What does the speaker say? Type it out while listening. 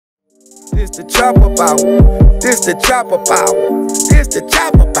This the chopper power. This the chopper power. This the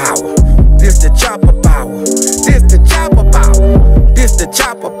chopper power. This the chopper power. This the chopper power. This the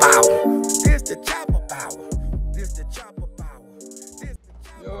chopper power. This the chopper power. This the chopper power.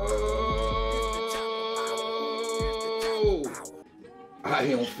 Yo, I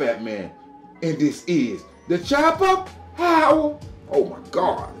am Fattman, and this is the Chopper Power. Oh my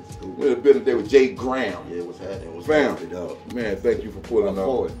God. We're in the building today with Jay Gram. Yeah, what's happening? What's Fam, happening, man, thank you for pulling up.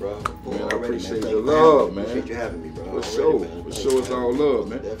 Forward, bro. Man, I appreciate man. your love, man. Appreciate you having me, bro. For sure. For sure, it's all love,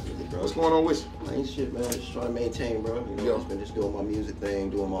 man. Definitely, bro. What's going on with you? Ain't shit, man. Just trying to maintain, bro. You know, Yeah. I've been just doing my music thing,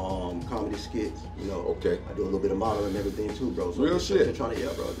 doing my comedy skits. You know, Okay. I do a little bit of modeling and everything too, bro. So Real just, shit. Just trying to,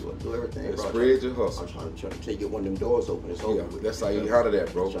 bro, do everything, Let's bro. spread your hustle. I'm trying to get one of them doors open. It's over with. That's how you handle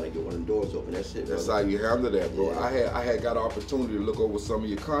that, bro. I'm trying to get one of them doors open. That's it, bro. That's how you handle that, bro. Yeah. I had got an opportunity to look over some of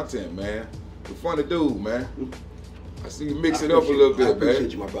your content, man. You're a funny dude, man. I see you mix it up a little bit, I appreciate man.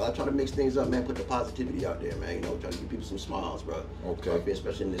 you, my brother. I try to mix things up, man. Put the positivity out there, man. You know, try to give people some smiles, bro. Okay.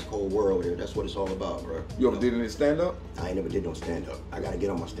 Especially in this cold world here. That's what it's all about, bro. You ever did any stand-up? I ain't never did no stand-up. I gotta get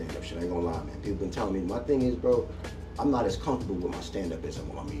on my stand-up shit. I ain't gonna lie, man. People been telling me, my thing is, bro, I'm not as comfortable with my stand-up as I'm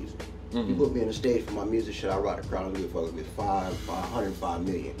with my music. You put me on the stage for my music shit, I rock the crowd and give a fuck with 505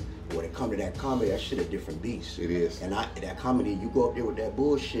 million. When it come to that comedy, that shit a different beast. It is. And that comedy, you go up there with that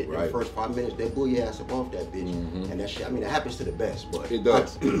bullshit, Right. in the first 5 minutes, they bull your ass up off that bitch. And that shit, I mean, it happens to the best, but It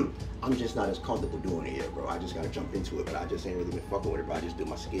does. I'm just not as comfortable doing it yet, bro. I just gotta jump into it, but I just ain't really been fucking with it, bro. I just do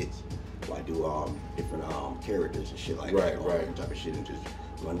my skits. So I do different characters and shit like that. All that type of shit and just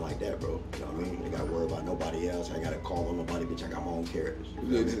run like that, bro. You know what I mean? I gotta worry about nobody else. I gotta call on nobody, bitch. I got my own characters. You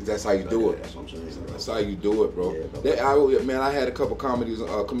know what I mean? That's how you do it. That's what I'm saying, bro. That's how you do it, bro. Yeah, Man, I had a couple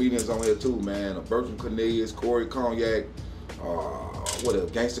comedians on here too, man. Bertram Cornelius, Corey Cognac, what a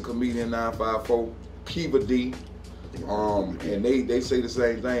gangster comedian 954, Kiva D. And they say the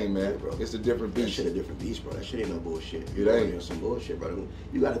same thing, man. Yeah, bro. It's a different beast. That shit a different beast, bro. That shit ain't no bullshit. It ain't. Some bullshit, bro.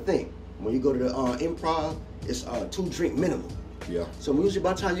 You gotta think. When you go to the improv, it's 2 drink minimum. Yeah. So usually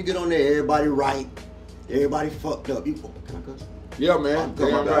by the time you get on there, everybody right, everybody fucked up. Can I cuss? Yeah, man.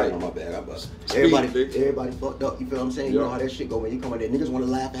 Damn right. My bad. Speed, Everybody fucked up. You feel what I'm saying? Yeah. You know how that shit go when you come in there. Niggas want to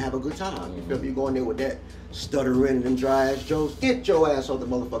laugh and have a good time. You feel me? You go in there with that stuttering and them dry ass jokes. Get your ass off the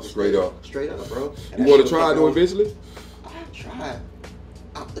motherfucker. Straight up, bro. You want to try it though eventually? I tried.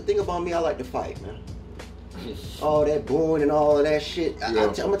 The thing about me, I like to fight, man. All that booing and all of that shit.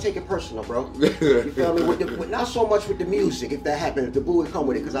 I'm gonna take it personal, bro. You feel me? Not so much with the music, if that happened, if the boo would come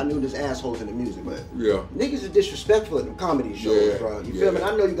with it, because I knew there's assholes in the music, but niggas is disrespectful at them comedy shows, bro. You feel me? And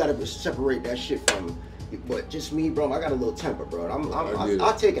I know you gotta separate that shit from. But just me, bro, I got a little temper, bro.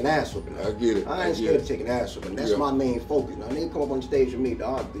 I'll take an ass whooping. I get it. I ain't scared to take an ass whooping. That's my main focus. Now, they come up on stage with me,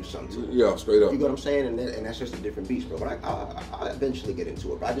 dog, I'll do something to them. Yeah, straight up. You know what I'm saying? And that's just a different beast, bro. But I eventually get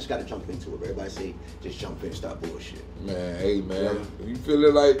into it, but I just got to jump into it. Everybody say, just jump in, stop bullshit. Man, hey, man. If you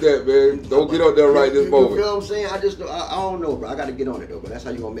feeling like that, man, don't get up there right this moment. You feel what I'm saying? I don't know, bro. I got to get on it, though. But that's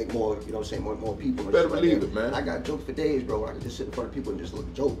how you going to make more, you know what I'm saying, more people. Better believe it, man. I got jokes for days, bro. I can just sit in front of people and just look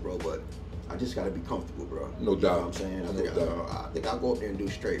a joke, bro. But I just gotta be comfortable, bro. No doubt. You know what I'm saying? I think I'll go up there and do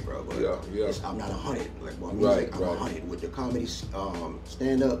straight, bro. But I'm not 100. Like, well, music, I'm 100. With the comedy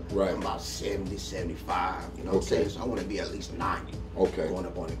stand-up, I'm about 70, 75. You know what I'm saying? So I want to be at least 90. Okay. Going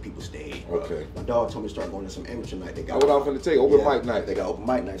up on the people's stage, bro. Okay. My dog told me to start going to some amateur night. They got what I'm finna tell you, open mic night. They got open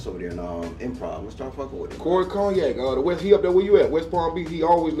mic nights over there in improv. I'm gonna start fucking with it. Corey Cognac, he up there where you at? West Palm Beach. He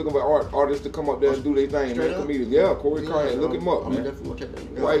always looking for artists to come up there and do their thing, man. Comedians. Yeah, Corey Cognac. Look him up, man.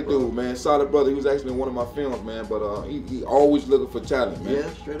 White dude, man. Solid brother. He was actually in one of my films, man. But he always looking for talent, man. Yeah,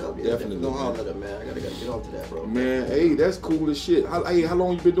 straight up. Yeah, definitely. Man. I gotta get onto that, bro. Man, hey, that's cool as shit. How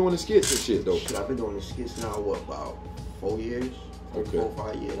long you been doing the skits and shit, though? Shit, I've been doing the skits now, about 4 years? Okay. 4 or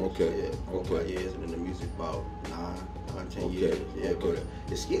 5 years. Okay. Yeah, 4 or 5 years, and then the music about 10 years. Yeah, okay. But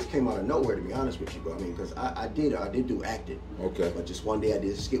the skits came out of nowhere, to be honest with you, bro. I mean, because I did do acting. Okay. But just one day I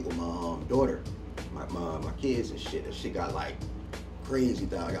did a skit with my daughter, my kids and shit. That shit got like crazy,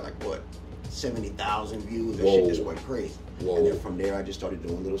 dog. I got like, what, 70,000 views. That shit just went crazy. Whoa. And then from there, I just started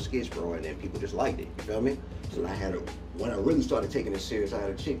doing little skits, bro, and then people just liked it. You feel me? So when I really started taking it serious, I had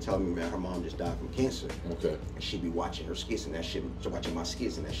a chick tell me, man, her mom just died from cancer. Okay. And she'd be watching her skits and that shit, watching my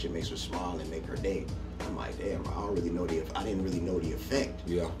skits, and that shit makes her smile and make her day. I'm like, damn, I didn't really know the effect.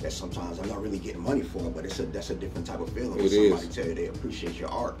 Yeah. That sometimes I'm not really getting money for it, but that's a different type of feeling. It when somebody is. tell you they appreciate your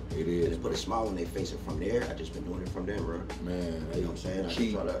art. It is. And they put a smile on their face, and from there, I just been doing it from there, bro. Man, You know what I'm saying? I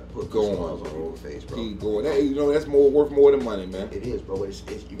keep just try to put going, smiles on bro. people's face, bro. Keep going. Hey, that's worth more more than money, man. It is, bro. But it's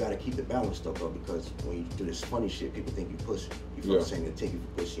you gotta keep the balance though, bro. Because when you do this funny shit, people think you pussy. You feel what I'm saying? They take you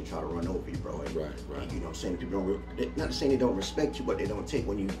for pussy and try to run over you, bro. And, right. You know what I'm saying? People not saying they don't respect you, but they don't take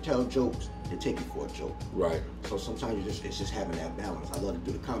when you tell jokes, they take you for a joke. Right. So sometimes it's just having that balance. I love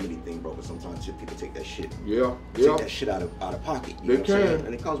to do the comedy thing, bro, but sometimes people take that shit. Take that shit out of pocket. You know what I'm saying?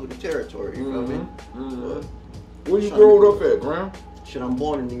 And it comes with the territory. You feel me? Where you grew up at, Gram? Shit, I'm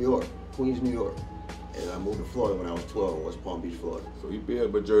born in New York, Queens, New York. And I moved to Florida when I was 12 in West Palm Beach, Florida. So you been a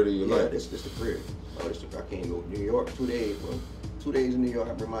majority of your life? Yeah, this the crib. I can't go to New York 2 days, bro. 2 days in New York,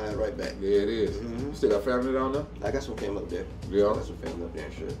 I bring my ass right back. Yeah, it is. You still got family down there? I got some family up there. Yeah. I got some family up there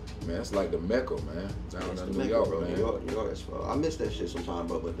and shit. Man, it's like the Mecca, man. Down in New York, bro. man. New York is fun. I miss that shit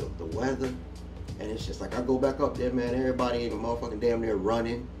sometimes, bro. But the weather, and it's just like I go back up there, man. Everybody in the motherfucking damn near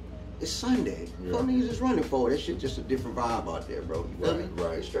running. It's Sunday. What niggas is running for? That shit just a different vibe out there, bro. You feel me?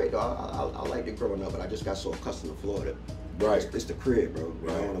 Right. It's straight though. I liked it growing up, but I just got so accustomed to Florida. Right. It's the crib, bro.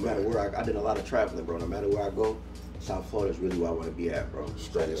 Right. You know, no matter where I did a lot of traveling, bro. No matter where I go, South Florida is really where I want to be at, bro.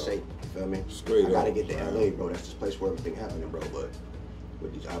 Straight up. Safe, you feel me? Straight I gotta up, get to man. LA, bro. That's the place where everything happening, bro. But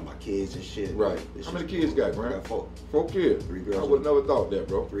with these, my kids and shit. Right. Bro, How many kids got, I Gram? got 4. 4 kids. 3 girls. I would have never thought that,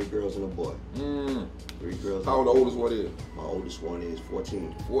 bro. 3 girls and a boy. 3 girls. How old the oldest one is? My oldest one is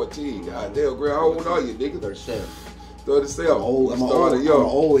 14. 14. God damn, Gram, how old are you, nigga? 37. 37. I'm an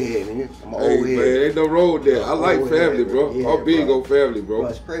old head, nigga. I'm an old head. Man, ain't no road there. I like family, bro. Yeah, I'm big on family, bro. Bro,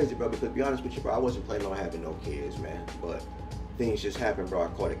 it's crazy, bro, because to be honest with you, bro, I wasn't planning on having no kids, man. But things just happened, bro. I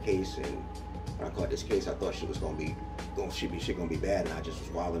caught a case, and when I caught this case, I thought shit was gonna be bad, and I just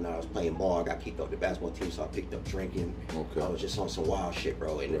was wilding out. I was playing ball. I got kicked off the basketball team, so I picked up drinking. Okay. I was just on some wild shit,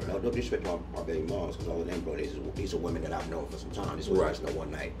 bro. And no disrespect to my baby moms, because all of them, bro, these are women that I've known for some time. This wasn't just no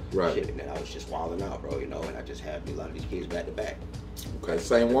one night shit. And then I was just wilding out, bro, you know, and I just had a lot of these kids back to back. Okay,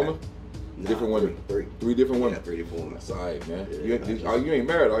 same woman? Different women? 3 different women? Yeah, 3 different women. That's all right, man. Yeah, you ain't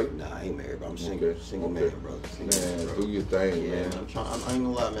married, are you? Nah, I ain't married, bro. I'm single. Single man, bro. Do your thing, yeah, man. I ain't gonna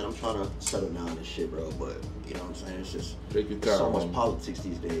lie, man. I'm trying to settle down this shit, bro. But you know what I'm saying? It's just take your time, so much politics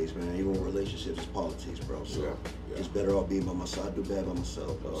these days, man. Even relationships is politics, bro. So it's better off being by myself. I do bad by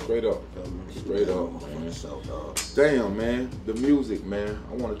myself, dog. Straight up. Straight up, man. Myself, dog. Damn, man. The music, man.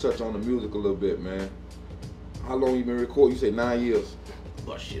 I want to touch on the music a little bit, man. How long you been recording? You say 9 years.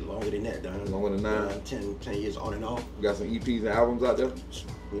 But shit, longer than that, dog. Longer than 9? 10 years on and off. You got some EPs and albums out there?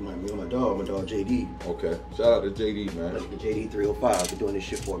 Me and my dog JD. Okay. Shout out to JD, man. JD 305. I've been doing this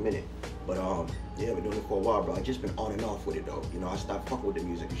shit for a minute. But yeah, I've been doing it for a while, bro. I just been on and off with it though. You know, I stopped fucking with the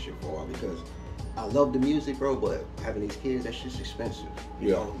music and shit for a while because I love the music, bro, but having these kids, that shit's expensive.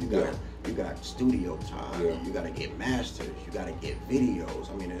 You know, you got studio time, you gotta get masters, you gotta get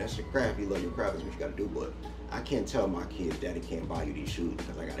videos. I mean, that's your craft, you love your craft, that's what you gotta do, but I can't tell my kids, Daddy can't buy you these shoes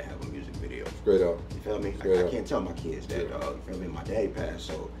because I gotta have a music video. Straight up. You feel me? I can't tell my kids that, dog. You feel me? My daddy passed,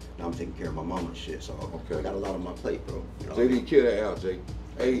 so now I'm taking care of my mama and shit, so I got a lot on my plate, bro. You know? JD, kill that out, Jay.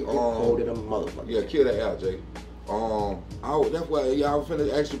 Hey, cold them motherfucker. Yeah, kill that out, Jay. That's why I was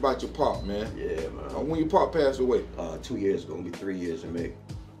finna ask you about your pop, man. Yeah, man. When your pop passed away? 2 years ago. It'll be 3 years in May.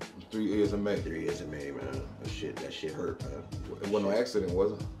 3 years in May. 3 years in May, man. That shit hurt, man. It wasn't no accident,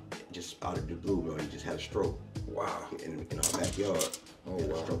 was it? Just out of the blue, bro. He just had a stroke. Wow. In our backyard. Oh, he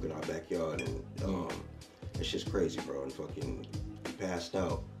had a stroke in our backyard, and it's just crazy, bro. And fucking, he passed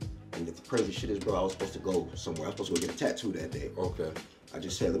out. And the crazy shit is, bro, I was supposed to go somewhere. I was supposed to go get a tattoo that day. Okay. I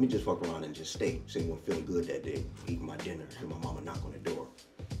just said, let me just fuck around and just stay. So I wasn't feeling good that day. Eating my dinner, and my mama knock on the door.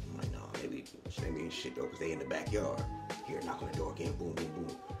 I'm like, nah, maybe ain't shit though, because they in the backyard. Hear a knock on the door again, boom, boom,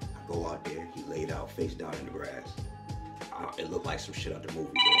 boom. I go out there, he laid out, face down in the grass. It looked like some shit out the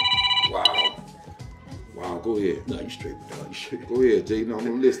movie, bro. Wow. Wow, go ahead. Nah, you straight, dog. You straight. Go ahead, Jay. No,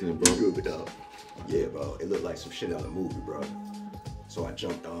 I'm listening, bro. You good, dog. Yeah, bro. It looked like some shit out of the movie, bro. So I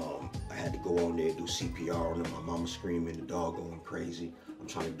jumped, I had to go on there, do CPR on him. My mama screaming, the dog going crazy. I'm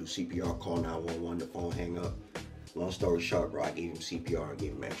trying to do CPR, call 911, the phone hang up. Long story short, bro, I gave him CPR and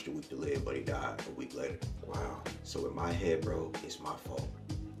gave him an extra week to live, but he died a week later. Wow. So in my head, bro, it's my fault.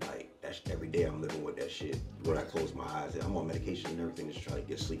 Like, that's every day I'm living with that shit. When I close my eyes, I'm on medication and everything just try to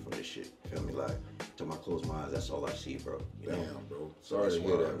get sleep from this shit. You feel me? Like, till I close my eyes, that's all I see, bro. You know? Damn, bro. Sorry to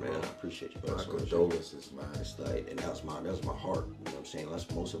hear that, man. bro. I appreciate you, bro. My condolences, man. It's like, and that was my heart. You know what I'm saying?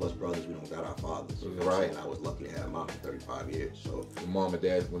 Most of us brothers, we don't got our fathers. You know right. what I'm saying? I was lucky to have mine for 35 years. So your mom and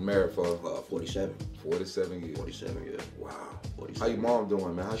dad were married for 47. 47 years. 47 years. Wow. 47. How your mom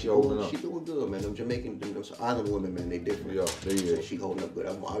doing, man? How she holding up? She doing good, man. Them Jamaican, them island women, man, they different. Yeah, they is. She holding up good.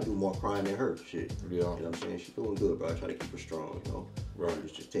 I do more crying than her. Shit. Yeah. You know what I'm saying? She doing good, bro. I try to keep her strong, you know?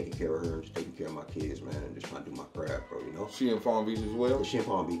 Right. Just taking care of her and just taking care of my kids, man, and just trying to do my craft, bro, you know? She in Palm Beach as well? Yeah, she in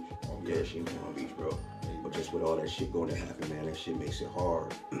Palm Beach. Okay. Yeah, she in Palm Beach, bro. But But just with all that shit going to happen, man, that shit makes it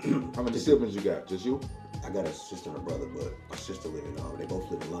hard. How many siblings you got? Just you? I got a sister and a brother, but my sister live in, they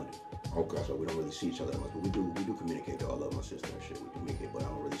both live in London. Okay. So we don't really see each other that much, but we do communicate though. I love my sister and shit. We communicate, but I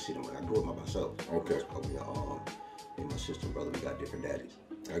don't really see them. I grew up by myself. Okay. Me and my sister and brother, we got different daddies.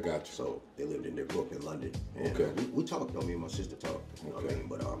 I got you. So they grew up in London. And okay. We talk though, me and my sister talk. You know what I mean?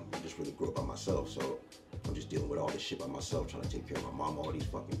 But I just really grew up by myself, so I'm just dealing with all this shit by myself, trying to take care of my mom. All these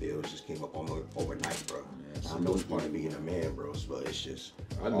fucking bills just came up on me overnight, bro. I know it's part of being a man, bro, but it's just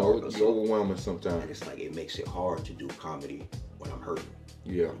I know it's overwhelming sometimes. And it's like it makes it hard to do comedy when I'm hurting.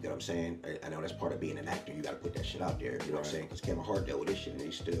 Yeah. You know what I'm saying? I know that's part of being an actor. You got to put that shit out there. You know what I'm saying? Because Kevin Hart dealt with this shit, and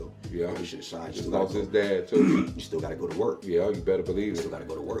he still put this shit aside. Just lost his dad too. You still got to go to work. Yeah, you better believe it. You still got to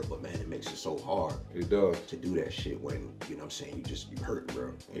go to work, but man, it makes it so hard. It does. To do that shit when, you know what I'm saying, you hurting,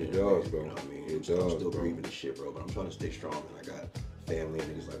 bro. It does, bro. You know what I mean? It I'm does, still bro. grieving this shit, bro, but I'm trying to stay strong, and I got family and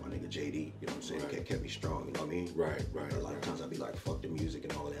niggas like my nigga JD, you know what I'm saying, kept me strong, you know what I mean? Right. A lot of times I be like, fuck the music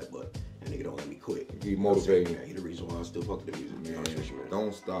and all of that, but that nigga don't let me quit. Keep motivating. He the reason why I still fuck the music, man. Man.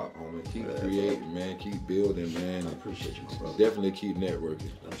 Don't stop, homie. Keep creating, man. Keep building, man. I appreciate you, my brother. Definitely keep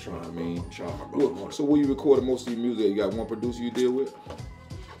networking. I'm trying, I mean, I'm trying, my brother. Well, so where you recording most of your music? You got one producer you deal with?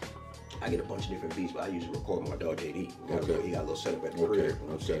 I get a bunch of different beats, but I usually record with my dog JD. He got a little setup at the crib, you know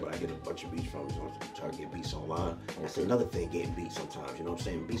what I'm saying? But I get a bunch of beats from him, so I'm trying to get beats online. That's another thing, getting beats sometimes, you know what I'm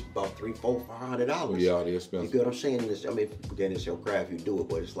saying? Beats about $300, $400, $500. Yeah, they're expensive. You get what I'm saying? Again, it's your craft, you do it,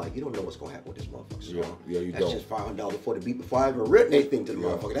 but it's like, you don't know what's going to happen with this motherfucker. So yeah, you that's don't. Just $500 for the beat before I even written anything to the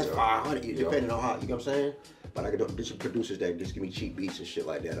motherfucker. That's $500, depending on how, you know what I'm saying? But I get different producers that just give me cheap beats and shit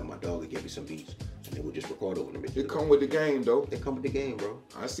like that, and my dog will give me some beats, and then we'll just record over them. They come with the game, though. They come with the game, bro.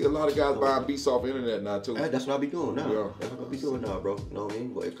 I see a lot of guys buying beats off the internet now, too. That's what I be doing now. Yeah. That's what I be doing now, bro. You know what I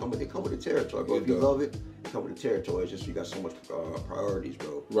mean? But it come with the territory, bro. If you love it, it come with the territory. It's just you got so much priorities,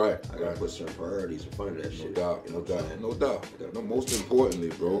 bro. Right. I gotta put certain priorities in front of that shit. No doubt. No, most importantly,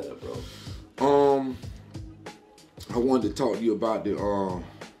 bro. Yeah, bro. I wanted to talk to you about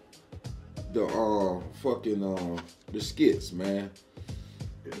the skits, man.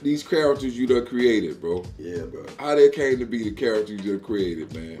 These characters you done created, bro. Yeah, bro. How they came to be the characters you done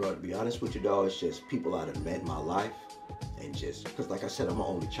created, man. Bro, to be honest with you, dog, it's just people I done met in my life. And just, because like I said, I'm my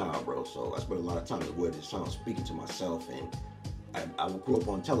only child, bro. So I spent a lot of time where this time speaking to myself. And I grew up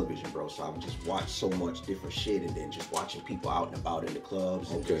on television, bro. So I would just watch so much different shit. And then just watching people out and about in the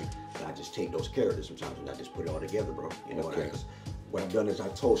clubs. And, and I just take those characters sometimes and I just put it all together, bro. You know, what I've done is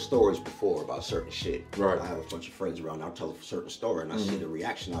I've told stories before about certain shit. Right. I have a bunch of friends around. I'll tell a certain story, and I see the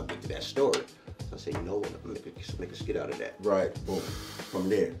reaction I'll get to that story. So I say, you know what? Make a skit out of that. Right. Boom. From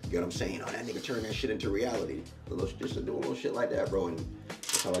there, you get what I'm saying? Oh, that nigga turned that shit into reality. Just to do a little shit like that, bro. And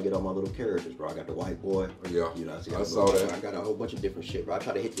that's how I get all my little characters, bro. I got the white boy. Yeah. You know, I saw that. I got a whole bunch of different shit, bro. I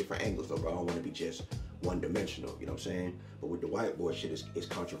try to hit different angles, though, bro. I don't want to be just one-dimensional. You know what I'm saying? But with the white boy shit, it's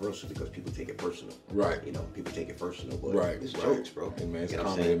controversial because people take it personal. Right. You know, people take it personal, but it's jokes, bro. Hey, man, it's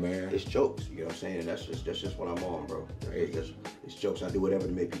comedy, man. It's jokes. You know what I'm saying? And that's just what I'm on, bro. Hey. It's jokes. I do whatever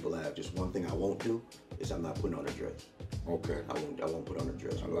to make people laugh. Just one thing I won't do is I'm not putting on a dress. Okay. I won't put on a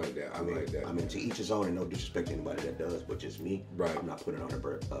dress. Bro. I like that. I like that. I mean, to each his own, and no disrespect to anybody that does, but just me. Right. I'm not putting on a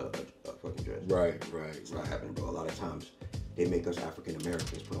fucking dress. Right. It's not happening, bro. A lot of times they make us African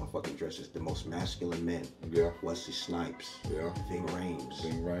Americans put on fucking dresses. The most masculine men. Yeah. Wesley Snipes. Yeah. Ving Rhames.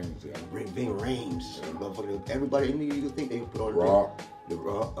 Yeah. Ving Rhames. Yeah. Motherfucker. Everybody you think they put on Rock. The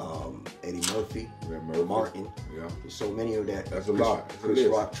Rock. Eddie Murphy. Martin. Yeah. There's so many of that. That's a lot. Chris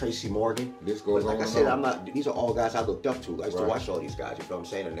Rock, Tracy Morgan. This goes on. Like I said, these are all guys I looked up to. I used to watch all these guys. You know what I'm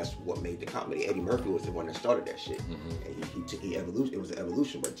saying? And that's what made the comedy. Eddie Murphy was the one that started that shit. And he evolution. It was an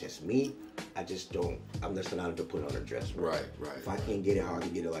evolution, but just me, I just don't. I'm just not to put on a dress. Bro. Right. If I can't get it how I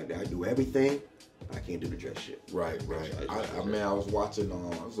can get it like that, I do everything. I can't do the dress shit. Right. I mean, I was watching.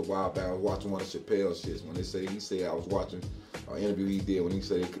 It was a while back. I was watching one of Chappelle's shits when he said I was watching an interview he did when he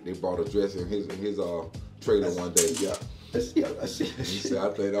said they bought a dress in his trailer one day. Yeah. I see. He said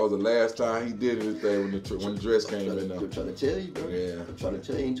I think that was the last time he did anything when the dress came in there. I'm trying to tell you, bro. Yeah. I'm trying to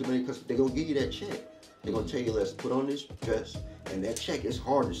tell you, ain't too many because they're gonna give you that check. They're gonna tell you, let's put on this dress, and that check is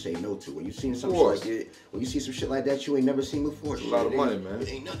hard to say no to. When you see some shit like that, when you see some shit like that you ain't never seen before, it's a lot of money, man. It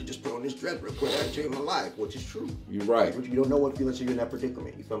ain't nothing. Just put on this dress real quick. I changed my life, which is true. You're right. You don't know what feeling you're in that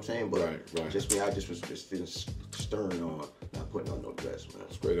predicament. You feel what I'm saying? But right. Just me, I just was just stern on not putting on no dress, man.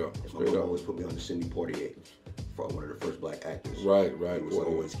 Straight up. My mom always put me on the Sidney Poitier. One of the first black actors. Right. She was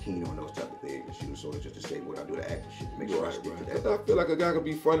always keen on those type of things. And she was always just to say when I do the acting shit to make sure I stick to that. I feel like a guy could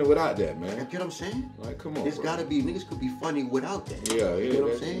be funny without that, man. You get what I'm saying? Like, come on. There's gotta be niggas could be funny without that. Yeah. You know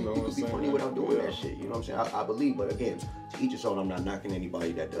what I'm saying? You could be funny without doing that shit. You know what I'm saying? I believe, but again, to each his own. I'm not knocking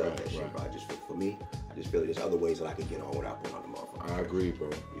anybody that does that shit. But I just for me, I just feel like there's other ways that I could get on without putting on the motherfucker. I agree, bro.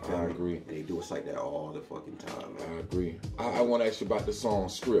 I agree. And they do us like that all the fucking time, man. I agree. I want to ask you about the song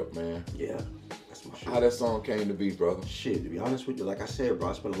Strip, man. Yeah. That's my shit. How that song came to be, brother? Shit, to be honest with you, like I said, bro,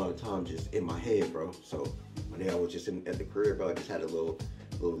 I spent a lot of time just in my head, bro. So one day I was just at the crib, bro. I just had a little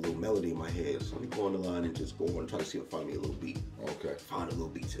melody in my head. So let me go on the line and just go on and try to see if I find me a little beat. Okay. Find a little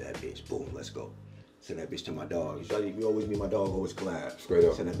beat to that bitch. Boom, let's go. Send that bitch to my dog. You always meet my dog, always collab. Straight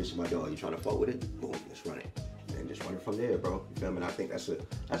up. Send that bitch to my dog. You trying to fuck with it? Boom, let's run it. And just run it from there, bro. You feel me? And I think that's the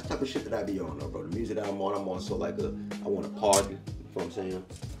type of shit that I be on, though, bro. The music that I'm on so like I want to party. You know what I'm saying?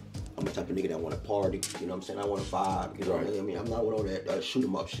 I'm the type of nigga that want to party. You know what I'm saying? I want to vibe. You know what I mean? I'm not one of that shoot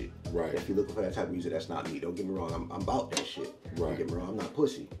 'em up shit. Right. If you're looking for that type of music, that's not me. Don't get me wrong. I'm about that shit. Right. Don't get me wrong. I'm not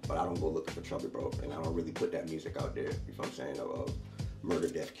pussy, but I don't go looking for trouble, bro. And I don't really put that music out there. You know what I'm saying? Murder,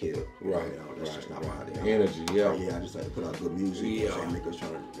 death, kill. Right. You know, that's just not my idea. Energy, yeah. Yeah, I just like to put out good music. Yeah. You know what I'm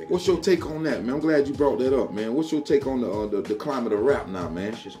saying? What's your take on that, man? I'm glad you brought that up, man. What's your take on the climate of rap now,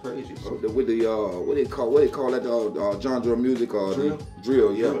 man? It's just crazy, bro. With the what they call that genre of music?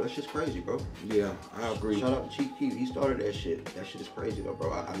 Drill, yeah. That's just crazy, bro. Yeah, I agree. Shout out to Chief Keef. He started that shit. That shit is crazy, though,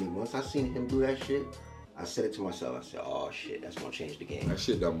 bro. I mean, once I seen him do that shit, I said it to myself. I said, "Oh shit, that's gonna change the game." That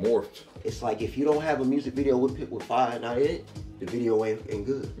shit done morphed. It's like if you don't have a music video with fire not in it, the video ain't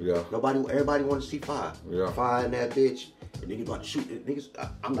good. Yeah. Everybody want to see fire. Yeah. Fire in that bitch. And niggas about to shoot it. Niggas,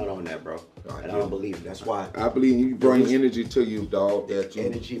 I'm not on that, bro. I don't believe it. That's why. I believe you bring energy to you, dog. That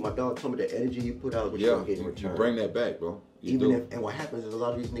energy. My dog told me the energy you put out, what you get in return. You bring that back, bro. And what happens is a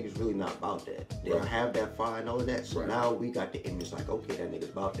lot of these niggas really not about that. They don't have that fire and all of that. So now we got the image like, okay, that nigga's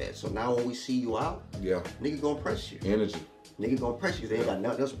about that. So now when we see you out, nigga gonna press you. Energy. Nigga gonna press you because they ain't got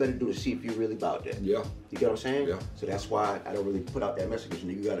nothing else better to do to see if you really about that. Yeah. You get what I'm saying? Yeah. So that's why I don't really put out that message.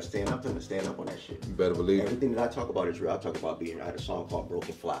 Nigga, you gotta stand up to them and stand up on that shit. You better believe it. Everything that I talk about is real. I talk about I had a song called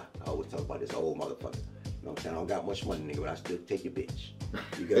Broken Fly. I always talk about this old motherfucker. You know what I'm saying? I don't got much money, nigga, but I still take your bitch.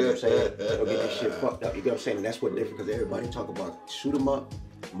 You get what I'm saying? Don't get this shit fucked up. You get what I'm saying? And that's what different because everybody talk about shoot 'em up,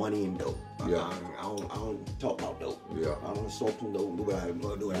 money and dope. Yeah. I don't talk about dope. Yeah. I don't smoke no dope, do what I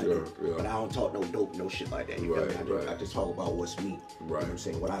do. Yeah. But I don't talk no dope, no shit like that. You feel me? I just talk about what's me. Right. You know what I'm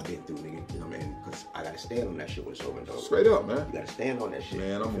saying? What I've been through, nigga. You know what I mean? Because I gotta stand on that shit when it's over and done. Straight up, man. You gotta stand on that shit.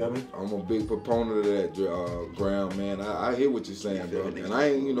 Man, I'm I'm a big proponent of that, Gram, man. I hear what you're saying, bro. And I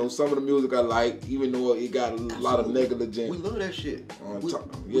ain't, some of the music I like, even though it got a lot of negligence. We love that shit. We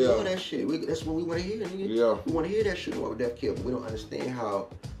yeah. love that shit. That's what we want to hear, nigga. Yeah. We want to hear that shit with Death Kill, but we don't understand how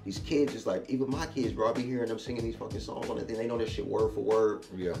these kids is like, even my kids, bro, I be hearing them singing these fucking songs on it, then they know that shit word for word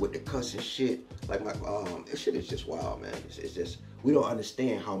with the cussing shit. Like this shit is just wild, man. It's just, we don't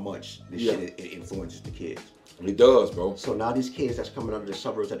understand how much this shit it influences the kids. It does, bro. So now these kids that's coming out of the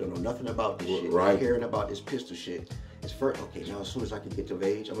suburbs that don't know nothing about this shit, right, hearing about this pistol shit. It's first, okay, now as soon as I can get of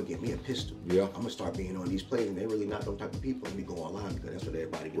age, I'm gonna get me a pistol. Yeah. I'm gonna start being on these plays, and they really not those type of people. Let me go online because that's what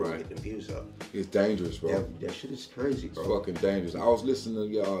everybody do to get them views up. It's dangerous, bro. That shit is crazy, bro. It's fucking dangerous. I was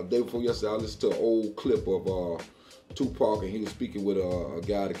listening to day before yesterday. I listened to an old clip of Tupac, and he was speaking with a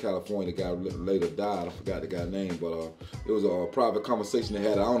guy in California. The guy later died. I forgot the guy's name, but it was a private conversation they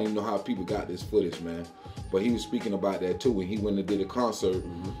had. I don't even know how people got this footage, man. But he was speaking about that too, and he went and did a concert.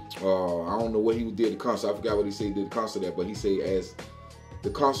 I don't know what he did the concert. I forgot what he said he did the concert at, but he said as the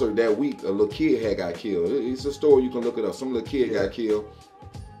concert that week, a little kid had got killed. It's a story, you can look it up. Some little kid got killed,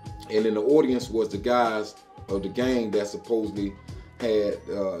 and in the audience was the guys of the gang that supposedly had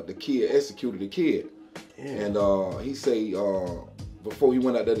the kid executed the kid. And he say before he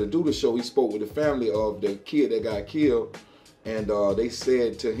went out there to do the show, he spoke with the family of the kid that got killed, and they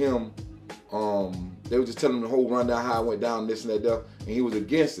said to him, they were just telling him the whole rundown how it went down, this and that, and he was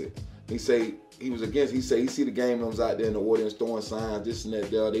against it. He say he was against. He say he see the gang members out there in the audience throwing signs, this and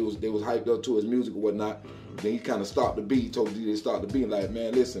that. They was hyped up to his music or whatnot. Then he kind of stopped the beat. He told the DJ to stop the beat. Like,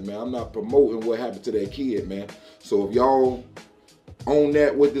 man, listen, man, I'm not promoting what happened to that kid, man. So if y'all own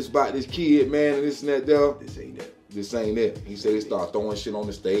that with this about this kid, man, and this and that, this ain't that. This ain't it. He said they started throwing shit on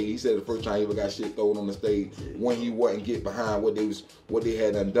the stage. He said the first time he ever got shit thrown on the stage when he wasn't get behind what they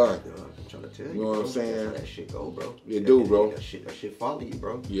had undone. I'm trying to tell you, you know what I'm saying? That's how that shit go, bro. It do, bro. That shit follow you,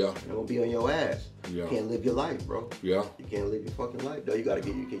 bro. Yeah. They're gonna be on your ass. Yeah. You can't live your life, bro. Yeah. You can't live your fucking life. No, you gotta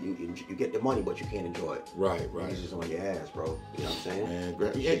get you get the money, but you can't enjoy it. Right. It's just on your ass, bro. You know what I'm saying?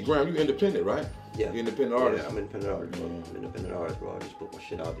 Man, Gram, you independent, right? Yeah. You independent artist. Yeah, I'm an independent artist, bro. I'm an independent artist, bro. I just put my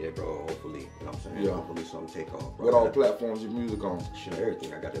shit out there, bro. Hopefully, you know what I'm saying? Yeah. Hopefully something take off, bro. What all platforms your music on? Shit,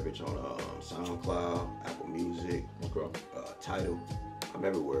 everything. I got that bitch on SoundCloud, Apple Music, Tidal. I'm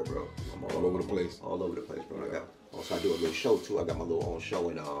everywhere, bro. I'm all over the place. All over the place, bro. Yeah. I do a little show too. I got my little own show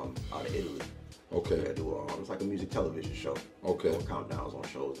in out of Italy. Okay. I do it's like a music television show. Okay. Doing countdowns on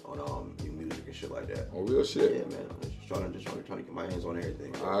shows on new music and shit like that. Oh, real shit. Yeah, man. I'm just trying to get my hands on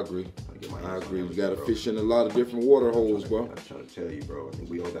everything, bro. I agree. I agree. You gotta fish in a lot of different water holes, bro. I'm trying to tell you, bro. I think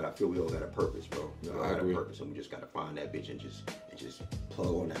we all got a purpose, bro. We all got a purpose, and we just gotta find that bitch and just plug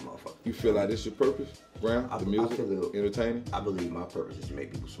on that motherfucker. You feel like this your purpose, Gram? The music, entertaining? I believe my purpose is to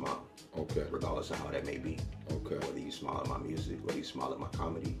make people smile. Okay. Regardless of how that may be. Okay. Whether you smile at my music, whether you smile at my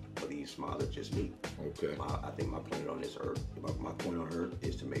comedy, whether you smile at just me. Okay. I think my point on this earth, my point on earth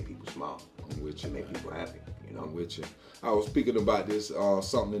is to make people smile. I'm with you, and make people happy. You know. I'm with you. I was speaking about this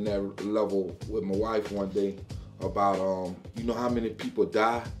something in that level with my wife one day about you know how many people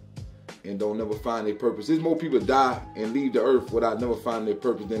die and don't never find their purpose. There's more people die and leave the earth without never finding their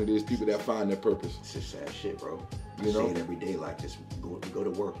purpose than it is people that find their purpose. It's just sad shit, bro. You know? See it every day like this. We go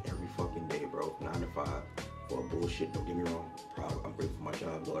to work every fucking day, bro. 9 to 5 for bullshit. Don't get me wrong. I'm grateful for my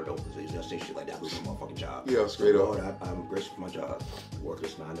job. Lord, don't say shit like that. I lose my motherfucking job. Yeah, straight up. Lord, I'm grateful for my job. Work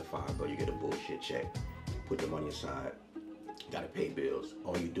is 9 to 5, bro. You get a bullshit check. Put the money aside. Gotta pay bills.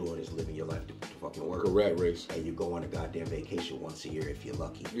 All you doing is living your life to fucking work. Correct, race. And you go on a goddamn vacation once a year if you're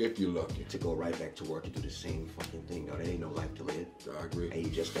lucky. If you're lucky. To go right back to work and do the same fucking thing. No, there ain't no life to live. I agree.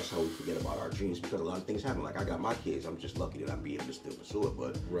 And that's how we forget about our dreams because a lot of things happen. Like I got my kids. I'm just lucky that I'm able to still pursue it.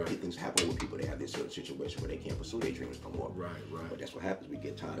 But things happen with people. They have this certain situation where they can't pursue their dreams no more. Right. But that's what happens. We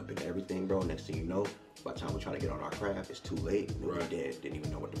get tied up in everything, bro. Next thing you know, by the time we're trying to get on our craft, it's too late. We're dead. Didn't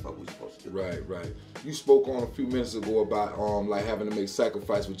even know what the fuck we were supposed to do. Right. You spoke on a few minutes ago about like having to make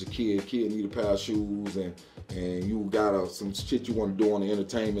sacrifice with your kid. Kid need a pair of shoes and you got some shit you want to do on the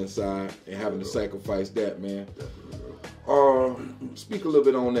entertainment side and having to sacrifice that, man. Speak a little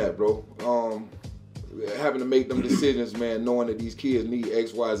bit on that, bro. Having to make them decisions, man, knowing that these kids need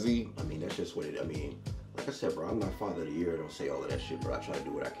X, Y, Z. I mean, that's just what it. I mean, like I said, bro, I'm not father of the year. I don't say all of that shit, bro. I try to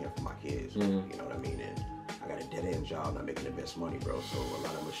do what I can for my kids. You know what I mean? And I got a dead-end job, not making the best money, bro. So a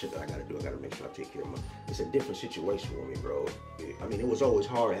lot of the shit that I got to do, I got to make sure I take care of my... It's a different situation with me, bro. I mean, it was always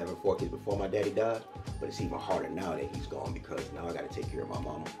hard having 4 kids before my daddy died, but it's even harder now that he's gone because now I got to take care of my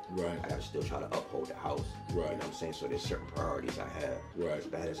mama. Right. I got to still try to uphold the house. Right. You know what I'm saying? So there's certain priorities I have. Right. As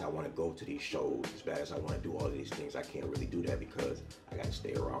bad as I want to go to these shows, as bad as I want to do all of these things, I can't really do that because I got to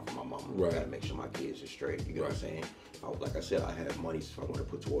stay around for my mama. Right. I got to make sure my kids are straight. You get what I'm saying? Like I said, I have money so I want to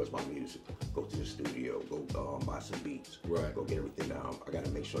put towards my music. Go to the studio, go buy some beats, go get everything down. I got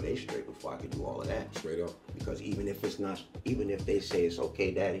to make sure they straight before I can do all of that. Straight up. Because even if they say it's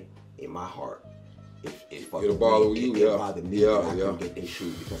okay, daddy, in my heart, it'll bother you, it bother me that I couldn't get their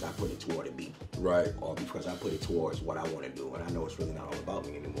shoes because I put it toward a beat. Right. Or because I put it towards what I want to do. And I know it's really not all about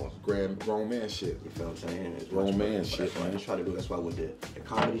me anymore. Grown man shit. You feel what I'm saying? It's grown man shit, that's what I just try to do. That's why with the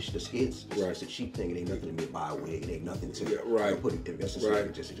comedy, the skits, it's a cheap thing. It ain't nothing to me buy a wig. It ain't nothing to invest in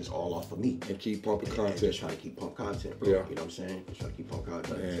something. It's just all off of me. And keep pumping content. Just trying to keep pumping content, bro. You know what I'm saying? Just trying to keep pumping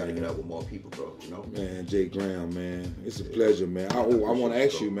content. Just gotta get out with more people, bro. You know? Man, Jay Gram, man. It's a pleasure, man. I want to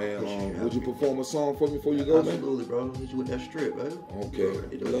ask you, man. Would you perform a song for me before you go, man? Absolutely, bro. Hit you with that strip, man. Okay.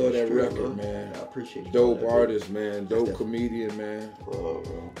 Love that record, man. I appreciate you. Dope artist, man. Dope comedian, man. Bro.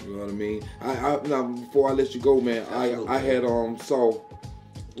 You know what I mean? Now before I let you go, man, I had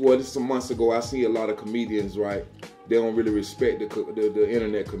this is some months ago. I see a lot of comedians, right? They don't really respect the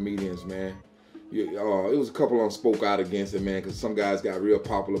internet comedians, man. It was a couple of them spoke out against it, man, because some guys got real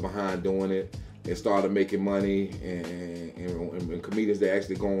popular behind doing it and started making money, and comedians that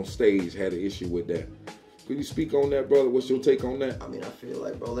actually go on stage had an issue with that. Could you speak on that, brother? What's your take on that? I mean, I feel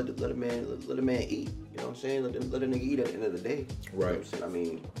like, bro, let a man eat. You know what I'm saying? Let a nigga eat at the end of the day. Right. You know what I'm saying? I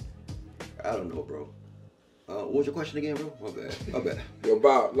mean, I don't know, bro. What was your question again, bro? My bad.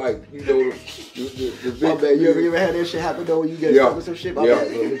 About, like, you know, the my bad. You ever had that shit happen though when you get stuck with some shit? My bad,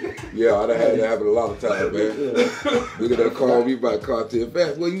 bro. Yeah, I done had that happen a lot of times, man. Nigga that call me about content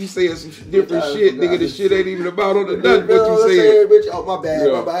fast. Well, you saying some different shit, nigga. The shit ain't even about on the nothing what you saying. Oh, my bad.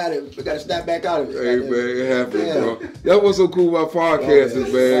 Yeah. My bad. We gotta snap back out of it. Hey, man, it happens, bro. That's what's so cool about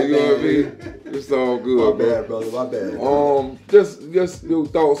podcasting, man. You know what I mean? It's all good, my bad, brother. My bad. Just your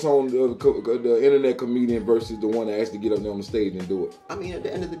thoughts on the internet comedian versus the one that actually get up there on the stage and do it. I mean, at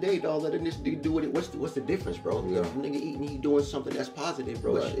the end of the day, dog, letting this dude do it. What's the difference, bro? Yeah. If a nigga eating, he doing something that's positive,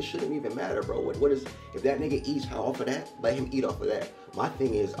 bro. Right. It shouldn't even matter, bro. What is if that nigga eats off of that? Let him eat off of that. My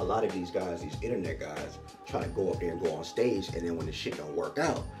thing is, a lot of these guys, these internet guys, try to go up there and go on stage, and then when the shit don't work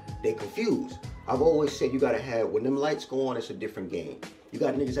out, they confused. I've always said you gotta have, when them lights go on, it's a different game. You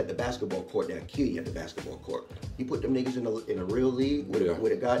got niggas at the basketball court that kill you at the basketball court. You put them niggas in a real league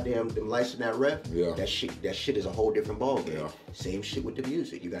with a goddamn them lights in that ref. Yeah. That shit is a whole different ball game. Yeah. Same shit with the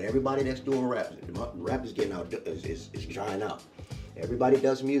music. You got everybody that's doing rap. Rap is getting out, is drying out. Everybody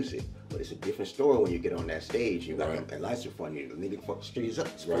does music. But it's a different story when you get on that stage. You got them lights in front of you. The nigga fuck the streets up.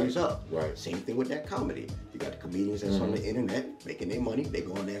 Freeze up. Right. Same thing with that comedy. You got the comedians that's on the internet making their money. They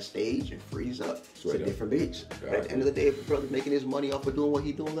go on that stage and freeze up. It's a different bitch. But at the end of the day, if a brother's making his money off of doing what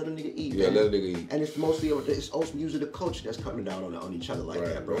he doing, let a nigga eat. Yeah, man. let a nigga eat. And it's mostly usually the culture that's coming down on each other like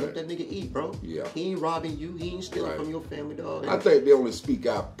that, bro. Let that nigga eat, bro. Yeah. He ain't robbing you. He ain't stealing from your family, dog. I think they only speak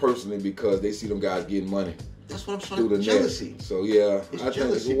out personally because they see them guys getting money. That's what I'm trying to jealousy. So yeah, it's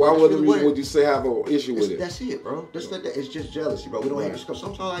jealousy. Why would you say have an issue with it? That's it, bro. Just like that. It's just jealousy, bro. We don't have to.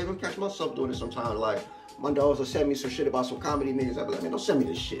 Sometimes I even catch myself doing it. Sometimes like my dogs will send me some shit about some comedy niggas. I be like, man, don't send me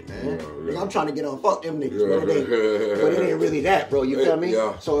this shit, man. I'm trying to get on. Fuck them niggas, but it ain't really that, bro. You feel me?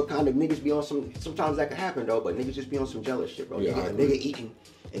 Yeah. So it kind of niggas be on some. Sometimes that can happen though, but niggas just be on some jealous shit, bro. You got a nigga eating,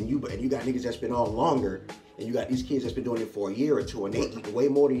 and you got niggas that's been on longer. And you got these kids that's been doing it for a year or two, and they eat way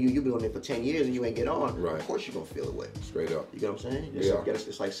more than you. You've been doing it for 10 years, and you ain't get on. Right. Of course, you're gonna feel away. Straight up. You get what I'm saying?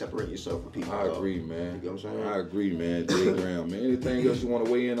 It's like separating yourself from people. I agree, man. You get what I'm saying? I agree, man. Jay Gram, man. Anything else you want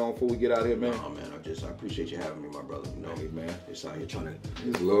to weigh in on before we get out of here, man? No, man. I appreciate you having me, my brother. You know, hey, man. Just out here trying to.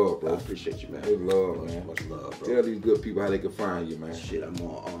 It's love, bro. I appreciate you, man. It's love, man. Much love, bro. Tell these good people how they can find you, man. Shit, I'm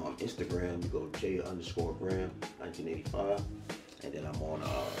on Instagram. You go J_Gram1985, and then I'm on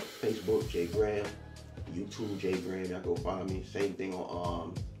Facebook, Jay Gram. YouTube, Jay Gram, y'all go find me. Same thing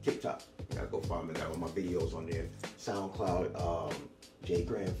on TikTok. Y'all go find me. I got all my videos on there. SoundCloud, Jay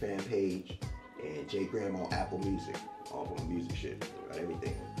Gram fan page, and Jay Gram on Apple Music. All for my music shit. Got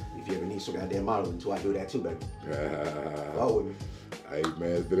everything. If you ever need some goddamn modeling too, I do that too, baby. Roll with me. Hey,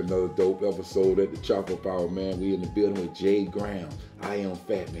 man, it's been another dope episode at the Chop-Up Hour, man. We in the building with Jay Gram. I am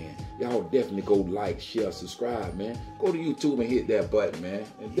Fattman. Y'all definitely go like, share, subscribe, man. Go to YouTube and hit that button, man.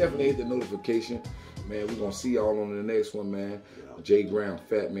 And definitely hit the notification. Man, we're going to see y'all on the next one, man. Jay Gram,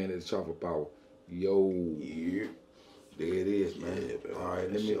 Fattman at the Chop-Up Hour. Yo. Yeah. There it is, man. Yeah, all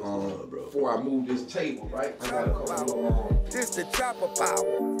right, let me, before I move this table, right? I gotta call This the Chop-Up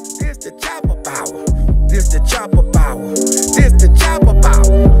Hour. This the Chop-Up Hour. This the Chop-Up Hour. This the Chop-Up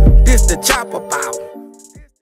Hour. This the Chop-Up Hour.